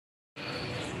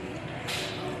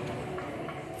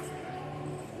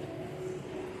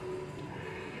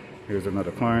Here's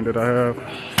another client that I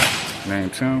have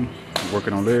named Tim. I'm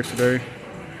working on legs today.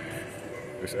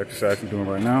 This exercise I'm doing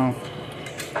right now,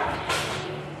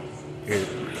 it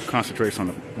concentrates on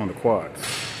the quads.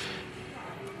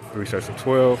 3 sets of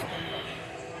 12.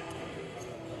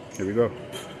 Here we go.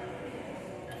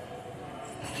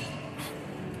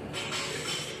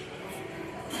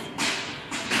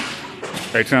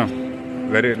 Hey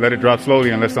Tim, let it drop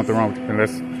slowly unless something wrong.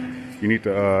 Unless you need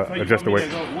to so adjust the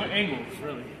weight. What angles,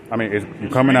 really? I mean, you're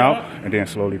coming out and then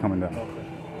slowly coming down. Okay.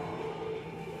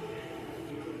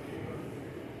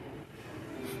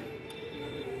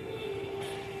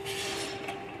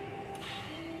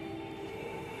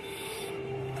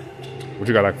 What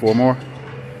you got, like 4 more?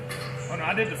 Oh no,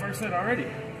 I did the first set already.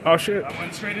 Oh shit. I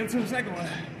went straight into the second one.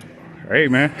 Hey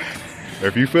man,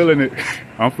 if you feeling it,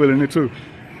 I'm feeling it too.